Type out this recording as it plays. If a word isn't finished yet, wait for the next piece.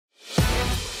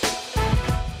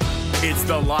It's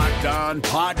the Locked On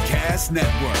Podcast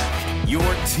Network, your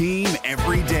team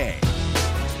every day.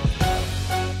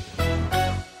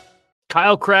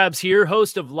 Kyle Krabs here,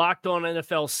 host of Locked On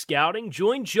NFL Scouting.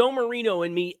 Join Joe Marino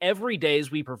and me every day as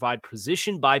we provide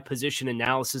position-by-position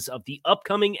analysis of the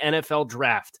upcoming NFL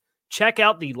Draft. Check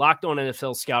out the Locked On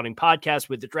NFL Scouting podcast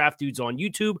with the Draft Dudes on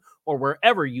YouTube or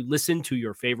wherever you listen to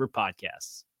your favorite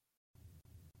podcasts.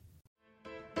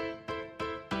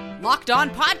 Locked On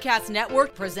Podcast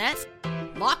Network presents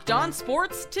Locked On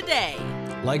Sports Today.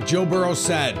 Like Joe Burrow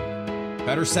said,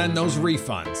 better send those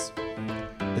refunds.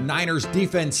 The Niners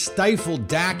defense stifled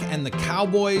Dak and the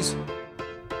Cowboys,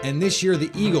 and this year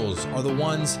the Eagles are the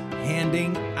ones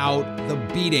handing out the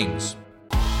beatings.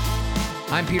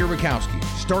 I'm Peter Bukowski,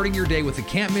 starting your day with the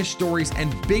can't-miss stories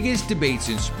and biggest debates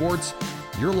in sports.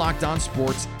 You're Locked On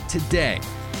Sports Today.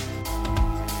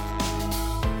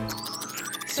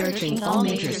 Searching all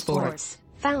major sports.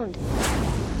 Found.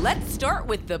 Let's start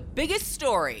with the biggest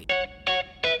story.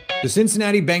 The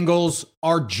Cincinnati Bengals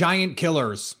are giant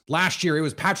killers. Last year, it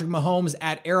was Patrick Mahomes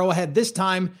at Arrowhead. This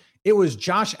time, it was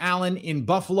Josh Allen in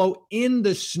Buffalo in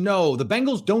the snow. The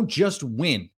Bengals don't just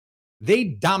win. They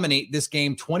dominate this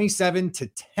game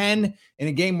 27-10 in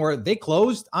a game where they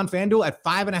closed on FanDuel at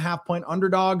 5.5-point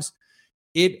underdogs.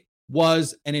 It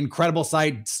was an incredible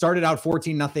sight. Started out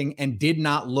 14-0 and did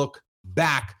not look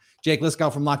back. Jake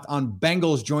Liskow from Locked On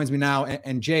Bengals joins me now.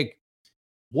 And Jake,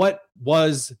 what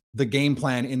was the game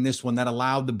plan in this one that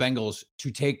allowed the Bengals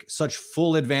to take such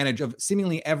full advantage of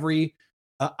seemingly every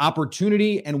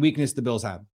opportunity and weakness the Bills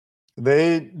had?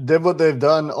 They did what they've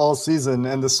done all season,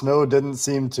 and the snow didn't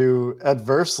seem to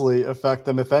adversely affect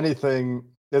them. If anything,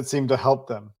 it seemed to help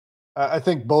them. I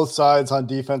think both sides on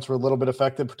defense were a little bit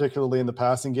affected, particularly in the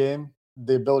passing game.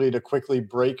 The ability to quickly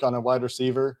break on a wide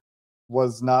receiver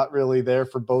was not really there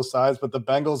for both sides. But the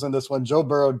Bengals in this one, Joe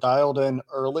Burrow dialed in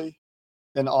early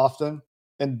and often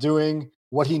and doing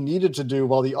what he needed to do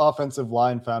while the offensive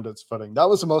line found its footing. That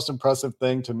was the most impressive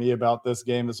thing to me about this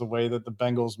game, is the way that the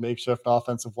Bengals' makeshift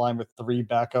offensive line with three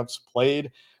backups played.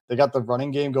 They got the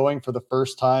running game going for the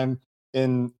first time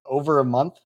in over a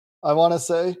month, I want to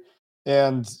say,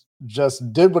 and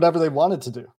just did whatever they wanted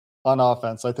to do on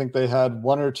offense. I think they had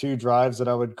one or two drives that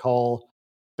I would call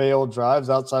failed drives.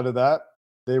 Outside of that,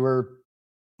 they were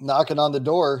knocking on the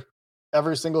door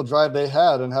every single drive they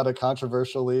had and had a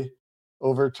controversially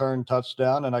overturned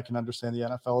touchdown. And I can understand the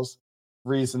NFL's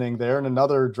reasoning there. And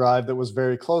another drive that was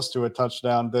very close to a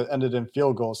touchdown that ended in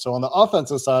field goals. So on the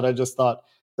offensive side, I just thought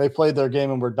they played their game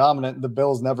and were dominant. The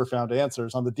Bills never found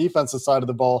answers. On the defensive side of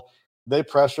the ball, they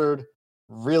pressured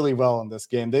really well in this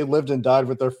game. They lived and died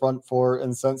with their front four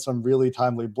and sent some really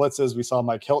timely blitzes. We saw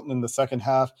Mike Hilton in the second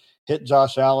half hit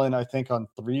Josh Allen, I think, on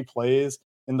 3 plays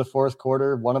in the fourth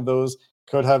quarter. One of those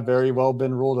could have very well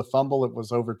been ruled a fumble. It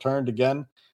was overturned again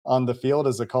on the field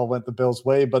as the call went the Bills'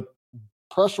 way. But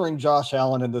pressuring Josh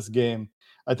Allen in this game,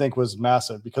 I think, was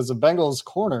massive, because the Bengals'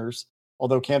 corners,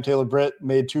 although Cam Taylor-Britt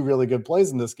made 2 really good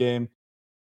plays in this game,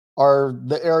 are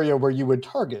the area where you would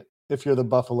target if you're the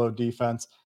Buffalo defense.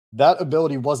 That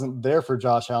ability wasn't there for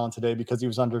Josh Allen today because he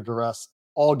was under duress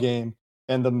all game,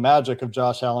 and the magic of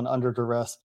Josh Allen under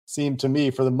duress seemed to me,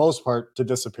 for the most part, to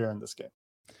disappear in this game.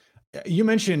 You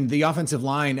mentioned the offensive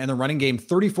line and the running game,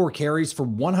 34 carries for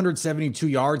 172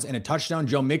 yards and a touchdown.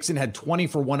 Joe Mixon had 20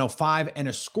 for 105 and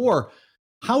a score.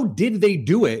 How did they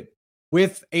do it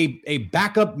with a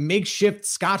backup makeshift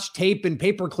Scotch tape and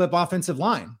paperclip offensive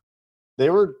line? They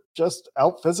were just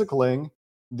out physicaling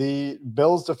the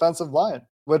Bills defensive line,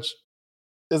 which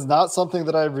is not something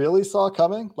that I really saw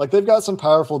coming. Like, they've got some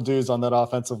powerful dudes on that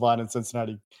offensive line in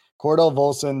Cincinnati. Cordell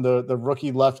Volson, the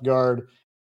rookie left guard.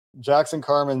 Jackson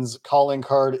Carman's calling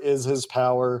card is his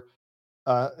power,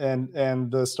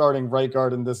 and the starting right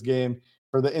guard in this game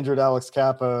for the injured Alex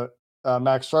Kappa,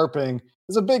 Max Sharping,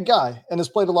 is a big guy and has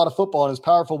played a lot of football and is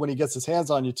powerful when he gets his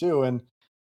hands on you too. And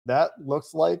that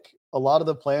looks like a lot of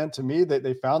the plan to me.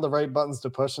 They found the right buttons to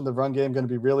push in the run game. Going to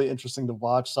be really interesting to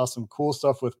watch. Saw some cool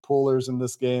stuff with pullers in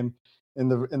this game, in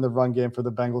the run game for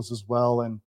the Bengals as well.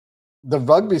 And the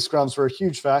rugby scrums were a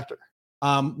huge factor.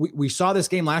 We saw this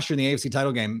game last year in the AFC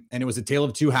title game, and it was a tale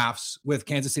of 2 halves, with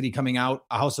Kansas City coming out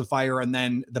a house of fire, and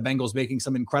then the Bengals making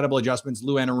some incredible adjustments.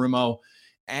 Lou Anarumo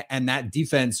and that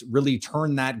defense really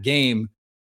turned that game.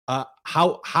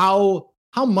 How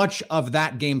much of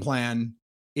that game plan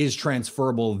is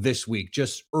transferable this week?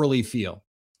 Just early feel.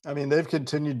 I mean, they've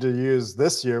continued to use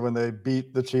this year when they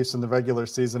beat the Chiefs in the regular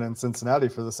season in Cincinnati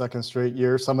for the second straight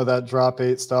year. Some of that drop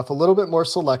 8 stuff, a little bit more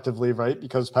selectively, right?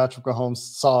 Because Patrick Mahomes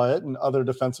saw it and other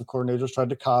defensive coordinators tried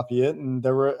to copy it. And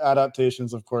there were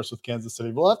adaptations, of course, with Kansas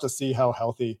City. We'll have to see how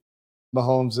healthy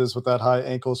Mahomes is with that high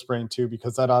ankle sprain too,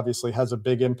 because that obviously has a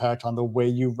big impact on the way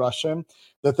you rush him.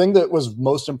 The thing that was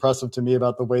most impressive to me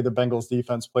about the way the Bengals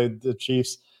defense played the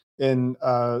Chiefs in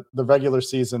the regular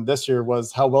season this year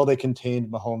was how well they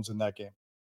contained Mahomes in that game.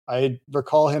 I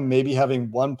recall him maybe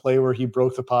having one play where he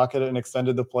broke the pocket and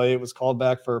extended the play. It was called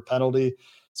back for a penalty,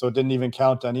 so it didn't even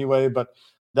count anyway. But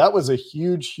that was a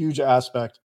huge, huge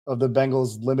aspect of the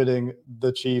Bengals limiting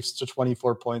the Chiefs to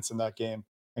 24 points in that game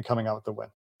and coming out with the win.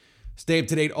 Stay up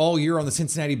to date all year on the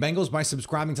Cincinnati Bengals by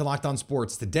subscribing to Locked On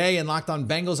Sports Today and Locked On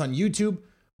Bengals on YouTube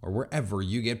or wherever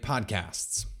you get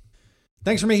podcasts.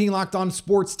 Thanks for making Locked On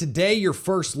Sports Today your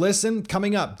first listen.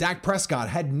 Coming up, Dak Prescott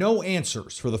had no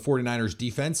answers for the 49ers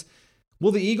defense.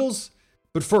 Will the Eagles?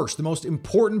 But first, the most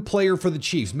important player for the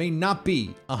Chiefs may not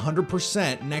be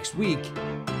 100% next week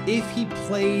if he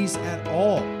plays at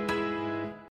all.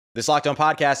 This Locked On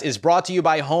podcast is brought to you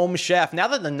by Home Chef. Now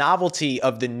that the novelty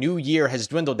of the new year has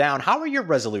dwindled down, how are your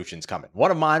resolutions coming?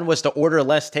 One of mine was to order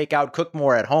less takeout, cook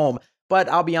more at home, but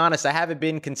I'll be honest, I haven't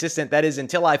been consistent. That is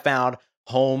until I found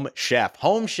Home Chef.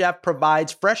 Home Chef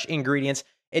provides fresh ingredients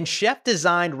and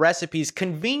chef-designed recipes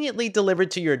conveniently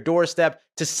delivered to your doorstep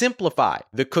to simplify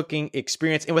the cooking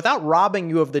experience and without robbing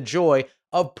you of the joy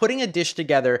of putting a dish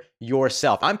together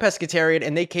yourself. I'm pescatarian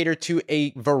and they cater to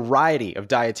a variety of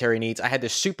dietary needs. I had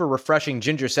this super refreshing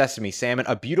ginger sesame salmon,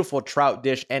 a beautiful trout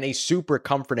dish, and a super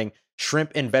comforting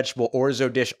shrimp and vegetable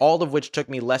orzo dish, all of which took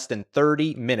me less than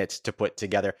 30 minutes to put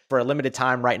together. For a limited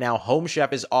time right now, Home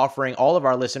Chef is offering all of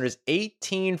our listeners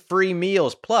 18 free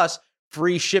meals plus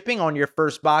free shipping on your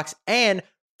first box and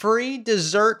free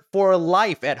dessert for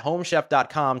life at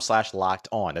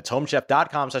homechef.com/lockedon. That's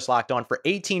homechef.com/lockedon for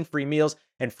 18 free meals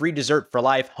and free dessert for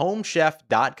life.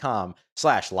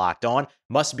 Homechef.com/lockedon.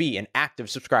 Must be an active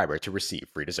subscriber to receive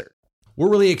free dessert. We're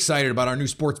really excited about our new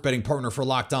sports betting partner for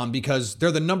Locked On because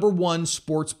they're the #1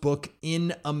 sports book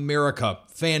in America,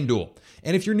 FanDuel.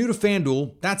 And if you're new to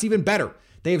FanDuel, that's even better.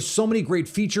 They have so many great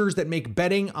features that make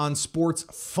betting on sports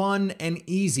fun and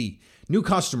easy. New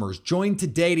customers, join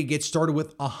today to get started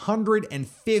with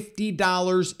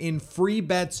 $150 in free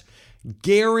bets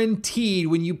guaranteed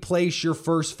when you place your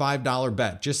first $5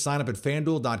 bet. Just sign up at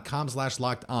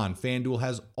FanDuel.com/lockedon. FanDuel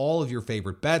has all of your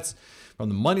favorite bets, from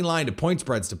the money line to point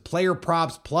spreads to player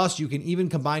props. Plus, you can even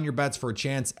combine your bets for a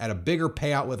chance at a bigger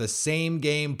payout with a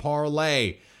same-game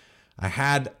parlay. I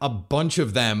had a bunch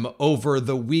of them over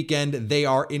the weekend. They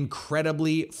are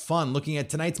incredibly fun. Looking at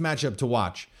tonight's matchup to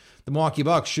watch. The Milwaukee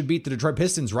Bucks should beat the Detroit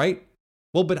Pistons, right?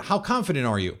 Well, but how confident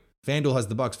are you? FanDuel has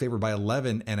the Bucks favored by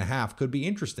 11.5. Could be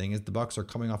interesting as the Bucks are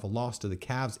coming off a loss to the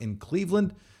Cavs in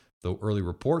Cleveland, though early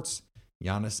reports,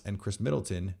 Giannis and Chris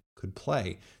Middleton could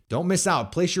play. Don't miss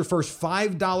out. Place your first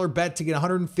 $5 bet to get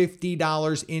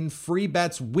 $150 in free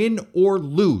bets, win or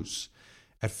lose,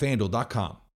 at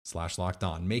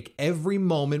FanDuel.com/lockedon. Make every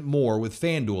moment more with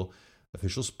FanDuel,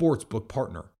 official sportsbook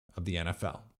partner of the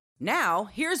NFL. Now,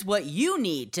 here's what you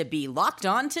need to be locked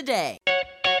on today.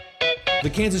 The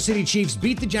Kansas City Chiefs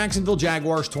beat the Jacksonville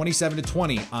Jaguars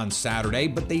 27-20 on Saturday,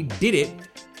 but they did it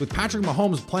with Patrick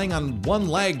Mahomes playing on one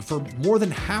leg for more than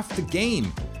half the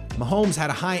game. Mahomes had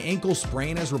a high ankle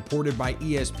sprain as reported by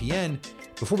ESPN.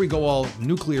 Before we go all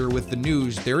nuclear with the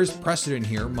news, there is precedent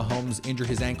here. Mahomes injured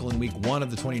his ankle in week 1 of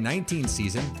the 2019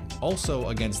 season, also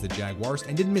against the Jaguars,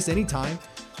 and didn't miss any time,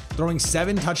 throwing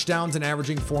 7 touchdowns and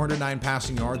averaging 409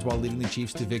 passing yards while leading the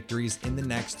Chiefs to victories in the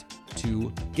next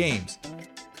 2 games.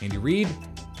 Andy Reid,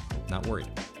 not worried.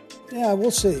 Yeah,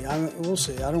 we'll see. We'll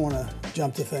see. I don't want to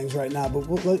jump to things right now, but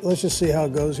let's just see how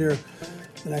it goes here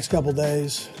the next couple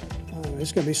days.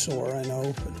 It's going to be sore, I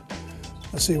know, but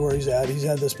let's see where he's at. He's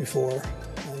had this before,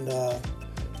 and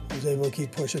he was able to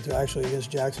keep pushing through. Actually,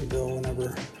 against Jacksonville, a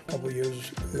couple of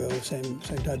years ago, same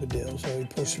type of deal. So he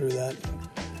pushed through that.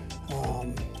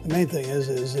 The main thing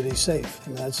is that he's safe,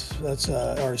 and that's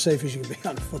or as safe as you can be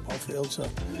on a football field. So,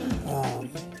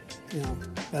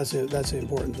 that's the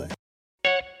important thing.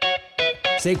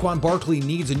 Saquon Barkley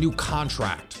needs a new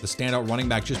contract. The standout running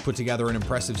back just put together an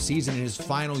impressive season in his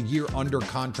final year under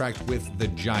contract with the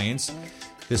Giants.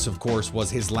 This, of course, was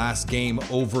his last game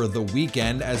over the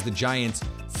weekend as the Giants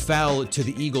fell to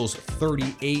the Eagles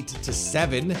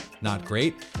 38-7. Not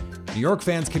great. New York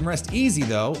fans can rest easy,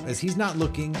 though, as he's not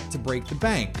looking to break the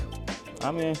bank.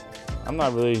 I mean, I'm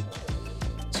not really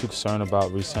too concerned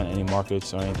about resetting any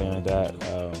markets or anything like that.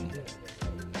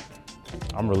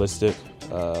 I'm realistic.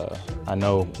 I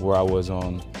know where I was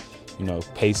on,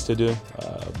 pace to do,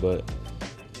 but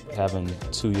having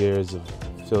 2 years of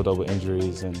filled up with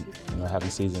injuries and having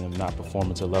a season and not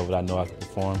performing to the level that I know I can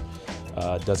perform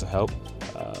doesn't help.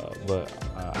 But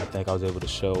I think I was able to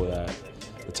show that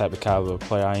the type of caliber of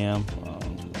player I am,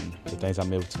 the things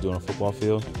I'm able to do on a football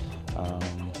field.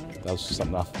 That's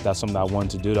something I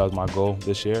wanted to do. That was my goal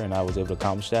this year, and I was able to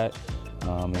accomplish that.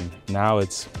 And now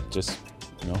it's just,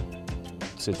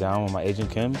 sit down with my agent,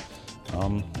 Kim,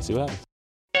 see what happens.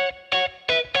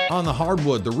 On the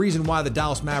hardwood, the reason why the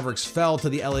Dallas Mavericks fell to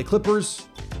the LA Clippers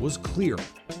was clear.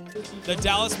 The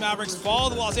Dallas Mavericks fall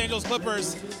to the Los Angeles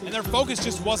Clippers, and their focus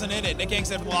just wasn't in it. Nick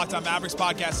Angstadt from the Locked On Mavericks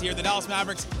podcast here. The Dallas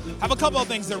Mavericks have a couple of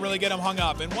things that really get them hung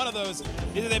up, and one of those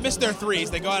is that they miss their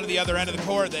threes. They go out to the other end of the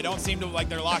court. They don't seem to like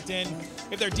they're locked in.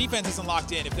 If their defense isn't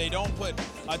locked in, if they don't put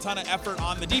a ton of effort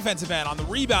on the defensive end, on the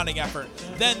rebounding effort,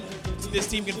 then this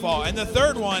team can fall. And the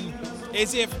third one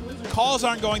is if calls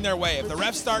aren't going their way. If the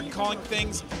refs start calling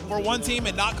things for one team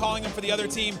and not calling them for the other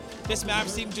team, this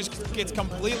Mavs team just gets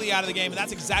completely out of the game, and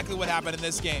that's exactly what happened in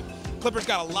this game. Clippers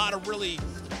got a lot of really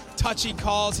touchy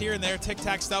calls here and there,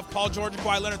 tic-tac stuff. Paul George and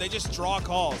Kawhi Leonard, they just draw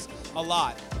calls a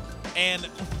lot. And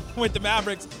with the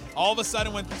Mavericks, all of a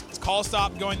sudden when calls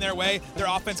stopped going their way, their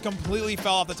offense completely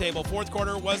fell off the table. Fourth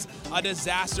quarter was a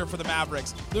disaster for the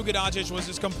Mavericks. Luka Doncic was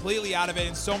just completely out of it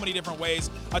in so many different ways.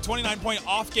 A 29-point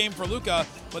off game for Luka,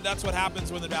 but that's what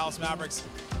happens when the Dallas Mavericks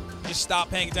just stop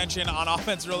paying attention on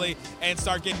offense really and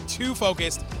start getting too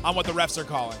focused on what the refs are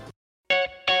calling.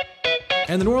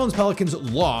 And the New Orleans Pelicans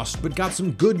lost, but got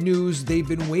some good news they've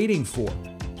been waiting for.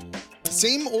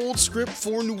 Same old script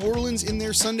for New Orleans in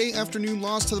their Sunday afternoon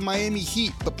loss to the Miami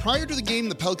Heat, but prior to the game,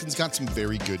 the Pelicans got some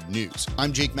very good news.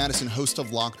 I'm Jake Madison, host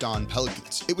of Locked On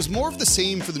Pelicans. It was more of the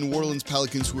same for the New Orleans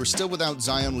Pelicans, who are still without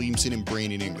Zion Williamson and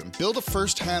Brandon Ingram. Build a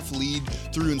first-half lead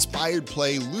through inspired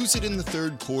play, lose it in the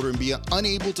third quarter, and be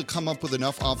unable to come up with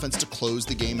enough offense to close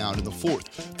the game out in the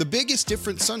fourth. The biggest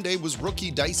difference Sunday was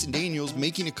rookie Dyson Daniels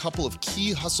making a couple of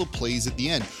key hustle plays at the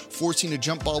end, forcing a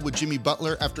jump ball with Jimmy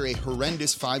Butler after a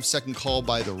horrendous 5-second call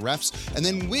by the refs, and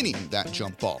then winning that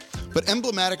jump ball. But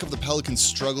emblematic of the Pelicans'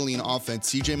 struggling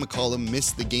offense, CJ McCollum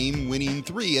missed the game-winning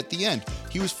three at the end.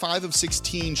 He was 5 of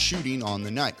 16 shooting on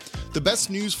the night. The best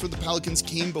news for the Pelicans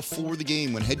came before the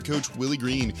game when head coach Willie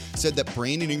Green said that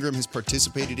Brandon Ingram has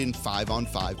participated in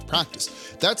 5-on-5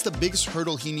 practice. That's the biggest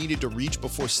hurdle he needed to reach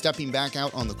before stepping back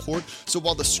out on the court. So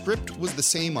while the script was the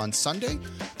same on Sunday,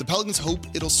 the Pelicans hope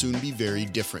it'll soon be very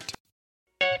different.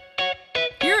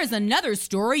 Here is another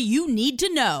story you need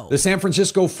to know. The San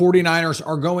Francisco 49ers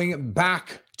are going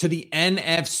back to the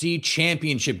NFC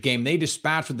Championship game. They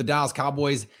dispatched with the Dallas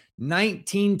Cowboys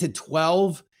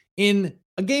 19-12 in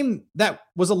a game that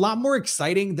was a lot more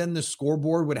exciting than the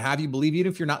scoreboard would have you believe,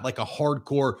 even if you're not like a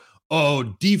hardcore,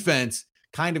 defense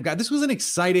kind of guy. This was an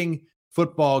exciting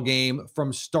football game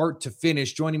from start to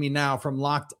finish. Joining me now from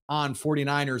Locked On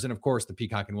 49ers and, of course, the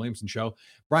Peacock and Williamson Show,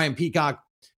 Brian Peacock.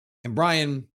 And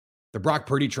Brian, the Brock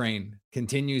Purdy train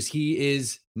continues. He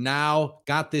is now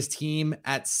got this team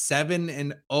at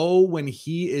 7-0 when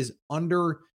he is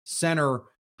under center.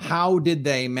 How did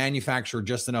they manufacture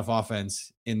just enough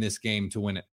offense in this game to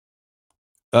win it?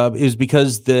 It was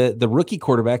because the rookie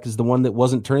quarterback is the one that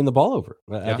wasn't turning the ball over.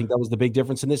 I think that was the big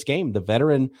difference in this game. The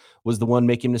veteran was the one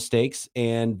making mistakes,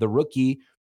 and the rookie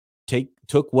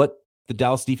took what the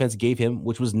Dallas defense gave him,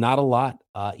 which was not a lot.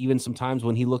 Even sometimes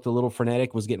when he looked a little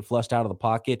frenetic, was getting flushed out of the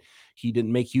pocket, he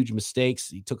didn't make huge mistakes.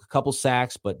 He took a couple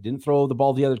sacks, but didn't throw the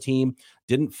ball to the other team,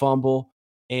 didn't fumble,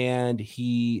 and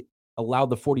he allowed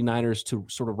the 49ers to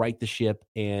sort of right the ship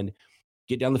and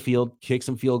get down the field, kick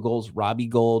some field goals. Robbie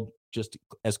Gould, just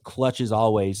as clutch as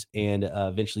always, and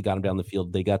eventually got him down the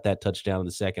field. They got that touchdown in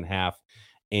the second half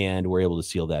and were able to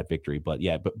seal that victory. But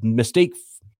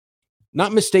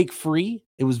not mistake-free.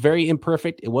 It was very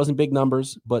imperfect. It wasn't big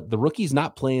numbers, but the rookie's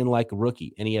not playing like a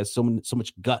rookie, and he has so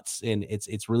much guts, and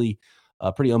it's really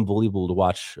pretty unbelievable to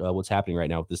watch what's happening right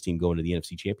now with this team going to the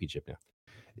NFC Championship now.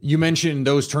 You mentioned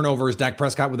those turnovers, Dak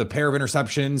Prescott with a pair of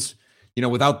interceptions.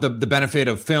 Without the benefit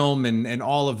of film and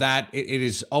all of that, it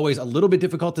is always a little bit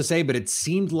difficult to say, but it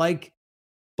seemed like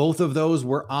both of those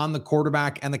were on the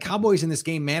quarterback, and the Cowboys in this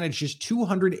game managed just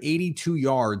 282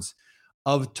 yards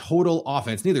of total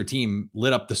offense. Neither team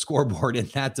lit up the scoreboard in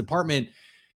that department.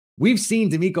 We've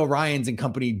seen DeMeco Ryans and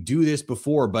company do this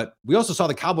before, but we also saw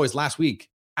the Cowboys last week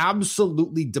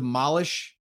absolutely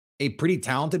demolish a pretty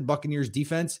talented Buccaneers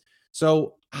defense.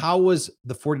 So how was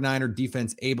the 49er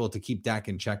defense able to keep Dak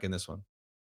in check in this one?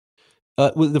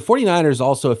 The 49ers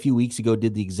also a few weeks ago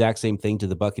did the exact same thing to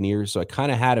the Buccaneers. So I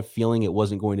kind of had a feeling it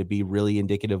wasn't going to be really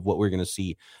indicative of what we're going to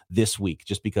see this week,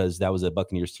 just because that was a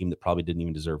Buccaneers team that probably didn't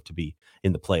even deserve to be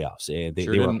in the playoffs. And they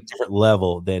were on a different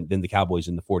level than the Cowboys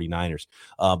and the 49ers.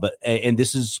 But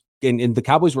this is and the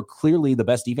Cowboys were clearly the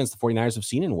best defense the 49ers have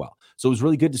seen in a while. So it was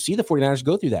really good to see the 49ers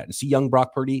go through that and see young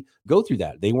Brock Purdy go through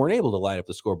that. They weren't able to light up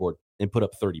the scoreboard and put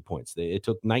up 30 points. It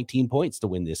took 19 points to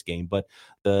win this game, but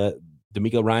the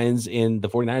D'Amico Ryans in the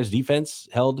 49ers defense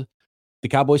held the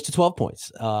Cowboys to 12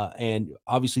 points. And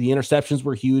obviously the interceptions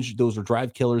were huge. Those were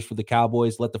drive killers for the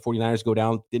Cowboys. Let the 49ers go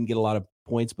down. Didn't get a lot of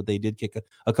points, but they did kick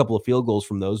a couple of field goals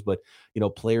from those. But,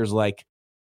 players like,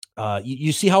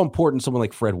 you see how important someone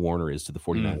like Fred Warner is to the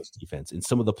 49ers defense and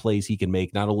some of the plays he can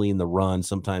make, not only in the run,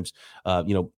 sometimes,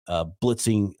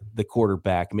 blitzing the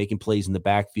quarterback, making plays in the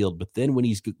backfield, but then when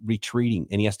he's retreating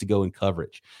and he has to go in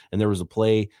coverage. And there was a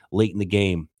play late in the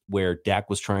game where Dak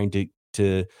was trying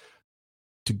to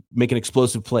make an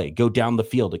explosive play, go down the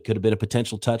field. It could have been a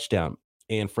potential touchdown.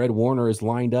 And Fred Warner is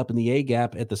lined up in the A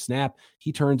gap at the snap.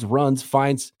 He turns, runs,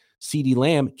 finds CeeDee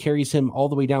Lamb, carries him all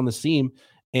the way down the seam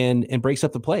and breaks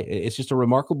up the play. It's just a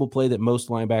remarkable play that most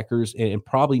linebackers and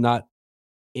probably not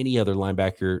any other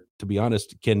linebacker, to be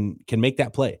honest, can make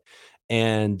that play.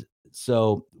 And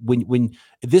so when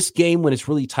this game, when it's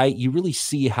really tight, you really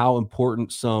see how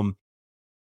important some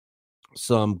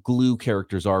glue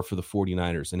characters are for the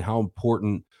 49ers and how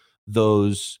important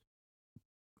those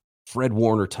Fred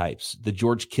Warner types, the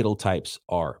George Kittle types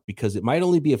are, because it might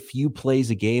only be a few plays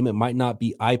a game. It might not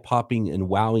be eye-popping and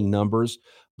wowing numbers,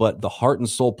 but the heart and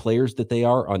soul players that they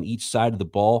are on each side of the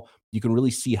ball, you can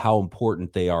really see how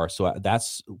important they are. So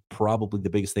that's probably the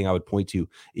biggest thing I would point to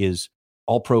is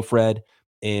All-Pro Fred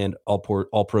and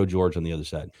All-Pro George on the other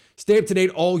side. Stay up to date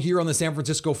all year on the San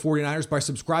Francisco 49ers by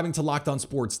subscribing to Locked On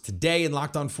Sports today and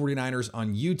Locked On 49ers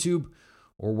on YouTube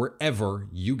or wherever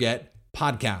you get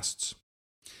podcasts.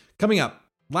 Coming up,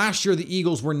 last year the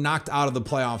Eagles were knocked out of the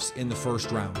playoffs in the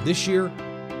first round. This year,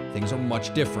 things are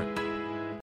much different.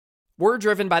 We're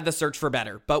driven by the search for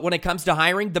better, but when it comes to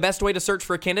hiring, the best way to search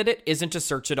for a candidate isn't to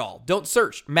search at all. Don't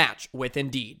search, match with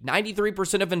Indeed.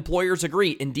 93% of employers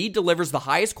agree Indeed delivers the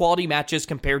highest quality matches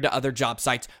compared to other job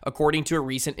sites, according to a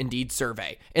recent Indeed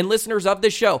survey. And listeners of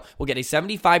this show will get a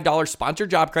 $75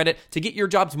 sponsored job credit to get your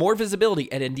jobs more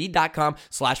visibility at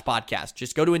Indeed.com/podcast.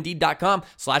 Just go to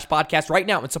Indeed.com/podcast right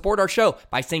now and support our show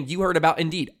by saying you heard about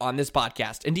Indeed on this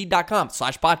podcast.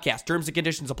 Indeed.com/podcast. Terms and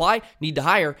conditions apply. Need to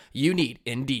hire? You need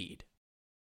Indeed.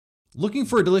 Looking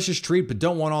for a delicious treat but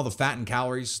don't want all the fat and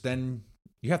calories? Then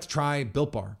you have to try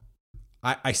Built Bar.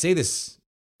 I say this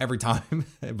every time,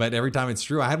 but every time it's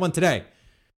true. I had one today.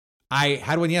 I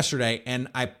had one yesterday, and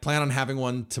I plan on having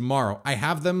one tomorrow. I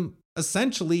have them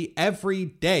essentially every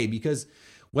day because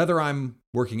whether I'm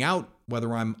working out,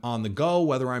 whether I'm on the go,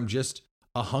 whether I'm just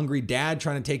a hungry dad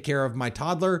trying to take care of my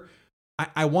toddler,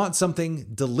 I want something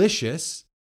delicious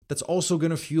that's also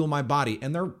going to fuel my body.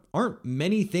 And there aren't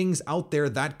many things out there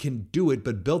that can do it,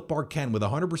 but Built Bar can, with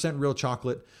 100% real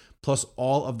chocolate, plus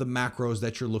all of the macros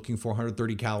that you're looking for,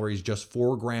 130 calories, just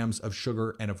 4 grams of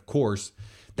sugar, and of course,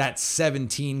 that's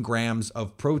 17 grams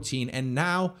of protein. And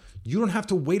now you don't have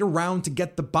to wait around to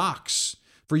get the box.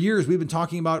 For years, we've been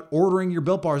talking about ordering your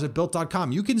Built Bars at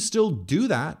Built.com. You can still do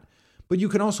that, but you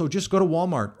can also just go to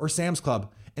Walmart or Sam's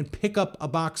Club and pick up a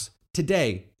box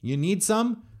today. You need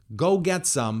some? Go get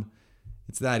some.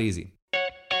 It's that easy.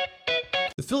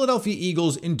 The Philadelphia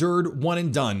Eagles endured one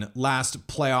and done last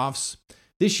playoffs.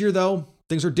 This year, though,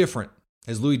 things are different,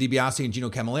 as Louis DiBiase and Gino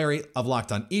Camilleri of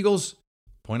Locked On Eagles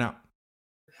point out.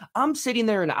 I'm sitting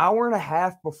there an hour and a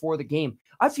half before the game.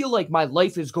 I feel like my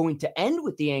life is going to end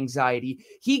with the anxiety.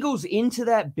 He goes into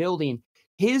that building,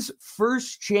 his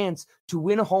first chance to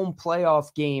win a home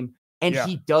playoff game, and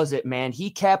he does it, man. He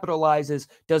capitalizes,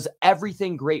 does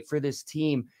everything great for this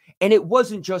team. And it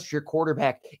wasn't just your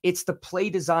quarterback. It's the play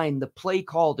design, the play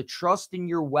call, the trust in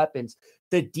your weapons,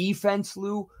 the defense,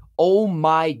 Lou. Oh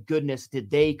my goodness, did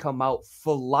they come out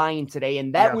flying today?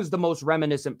 And that was the most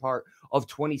reminiscent part of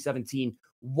 2017.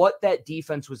 What that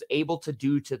defense was able to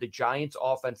do to the Giants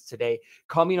offense today,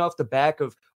 coming off the back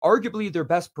of arguably their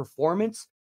best performance.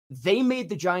 They made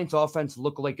the Giants offense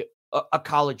look like a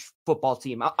college football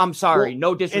team. I'm sorry,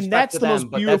 no disrespect and that's to the them, most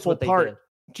but beautiful that's what part. they did.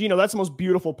 Gino, that's the most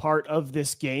beautiful part of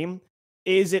this game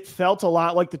is it felt a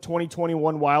lot like the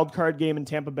 2021 wild card game in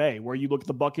Tampa Bay, where you look at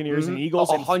the Buccaneers and Eagles,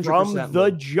 and from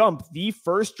the jump, the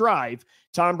first drive,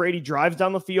 Tom Brady drives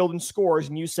down the field and scores,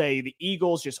 and you say the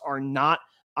Eagles just are not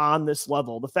on this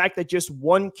level. The fact that just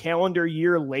one calendar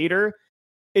year later,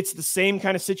 it's the same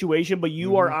kind of situation, but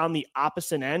you are on the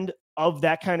opposite end of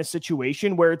that kind of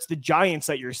situation where it's the Giants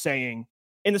that you're saying.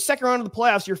 In the second round of the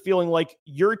playoffs, you're feeling like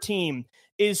your team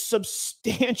is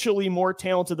substantially more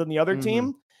talented than the other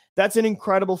team. That's an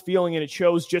incredible feeling, and it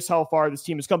shows just how far this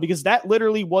team has come, because that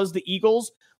literally was the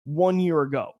Eagles 1 year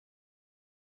ago.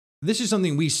 This is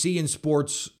something we see in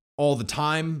sports all the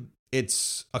time.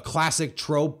 It's a classic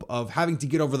trope of having to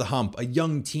get over the hump. A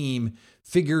young team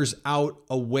figures out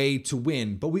a way to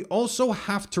win. But we also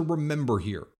have to remember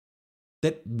here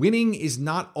that winning is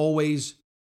not always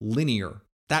linear.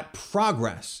 That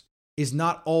progress is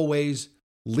not always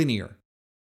linear.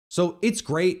 So it's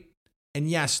great. And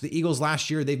yes, the Eagles last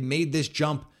year, they've made this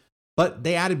jump, but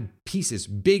they added pieces,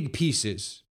 big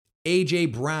pieces. A.J.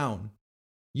 Brown.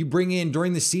 You bring in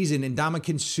during the season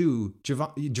Ndamukong Suh,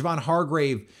 Javon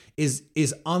Hargrave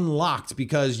is unlocked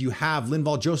because you have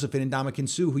Linval Joseph and Ndamukong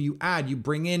Suh, who you add. You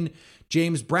bring in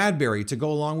James Bradbury to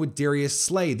go along with Darius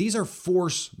Slay. These are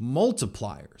force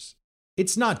multipliers.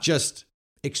 It's not just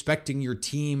expecting your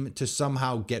team to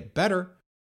somehow get better.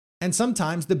 And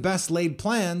sometimes the best laid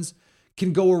plans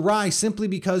can go awry simply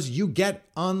because you get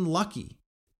unlucky.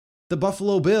 The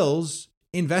Buffalo Bills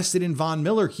invested in Von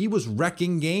Miller. He was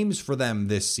wrecking games for them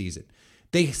this season.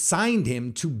 They signed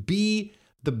him to be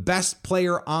the best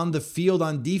player on the field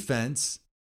on defense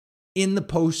in the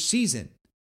postseason.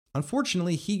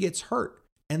 Unfortunately, he gets hurt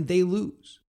and they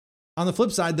lose. On the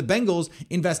flip side, the Bengals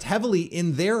invest heavily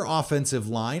in their offensive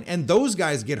line and those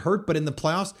guys get hurt, but in the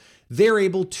playoffs, they're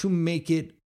able to make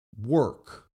it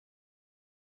work.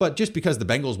 But just because the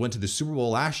Bengals went to the Super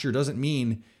Bowl last year doesn't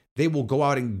mean they will go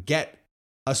out and get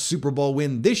a Super Bowl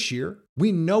win this year.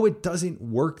 We know it doesn't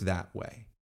work that way.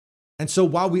 And so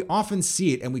while we often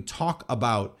see it and we talk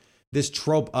about this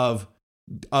trope of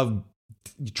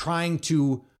trying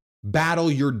to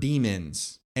battle your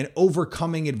demons and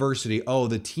overcoming adversity, oh,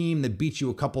 the team that beat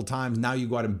you a couple times, now you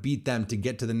go out and beat them to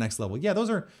get to the next level. Yeah, those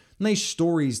are nice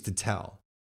stories to tell.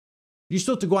 You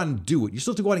still have to go out and do it. You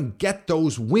still have to go out and get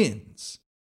those wins.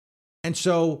 And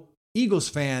so Eagles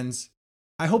fans,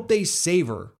 I hope they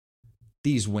savor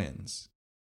these wins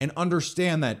and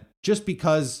understand that just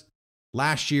because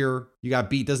last year you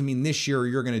got beat doesn't mean this year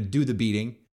you're going to do the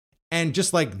beating. And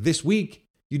just like this week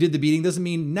you did the beating doesn't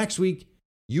mean next week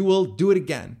you will do it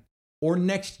again, or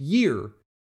next year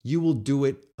you will do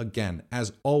it again.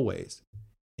 As always,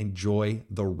 enjoy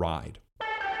the ride.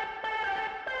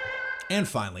 And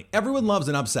finally, everyone loves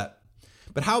an upset,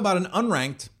 but how about an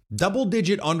unranked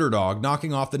double-digit underdog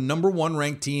knocking off the number 1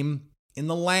 ranked team in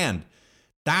the land?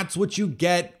 That's what you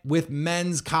get with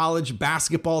men's college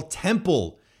basketball.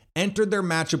 Temple entered their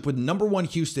matchup with number 1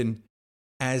 Houston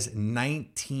as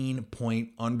 19-point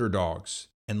underdogs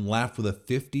and left with a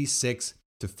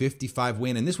 56-55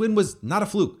 win. And this win was not a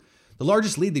fluke. The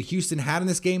largest lead that Houston had in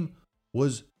this game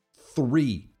was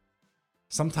 3.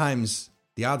 Sometimes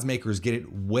the odds makers get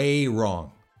it way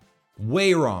wrong,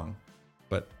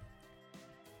 but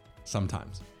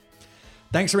sometimes.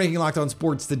 Thanks for making Locked On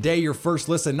Sports today your first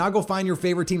listen. Now go find your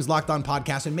favorite team's Locked On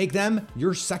podcast and make them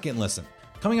your second listen.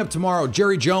 Coming up tomorrow,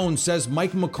 Jerry Jones says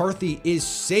Mike McCarthy is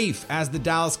safe as the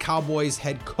Dallas Cowboys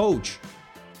head coach.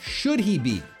 Should he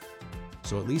be?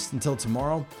 So at least until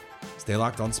tomorrow, stay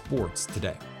locked on sports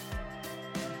today.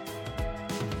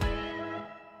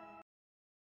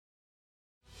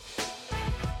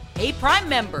 Hey, Prime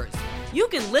members, you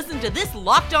can listen to this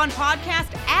Locked On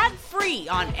podcast ad-free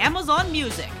on Amazon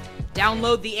Music.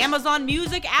 Download the Amazon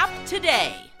Music app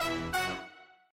today.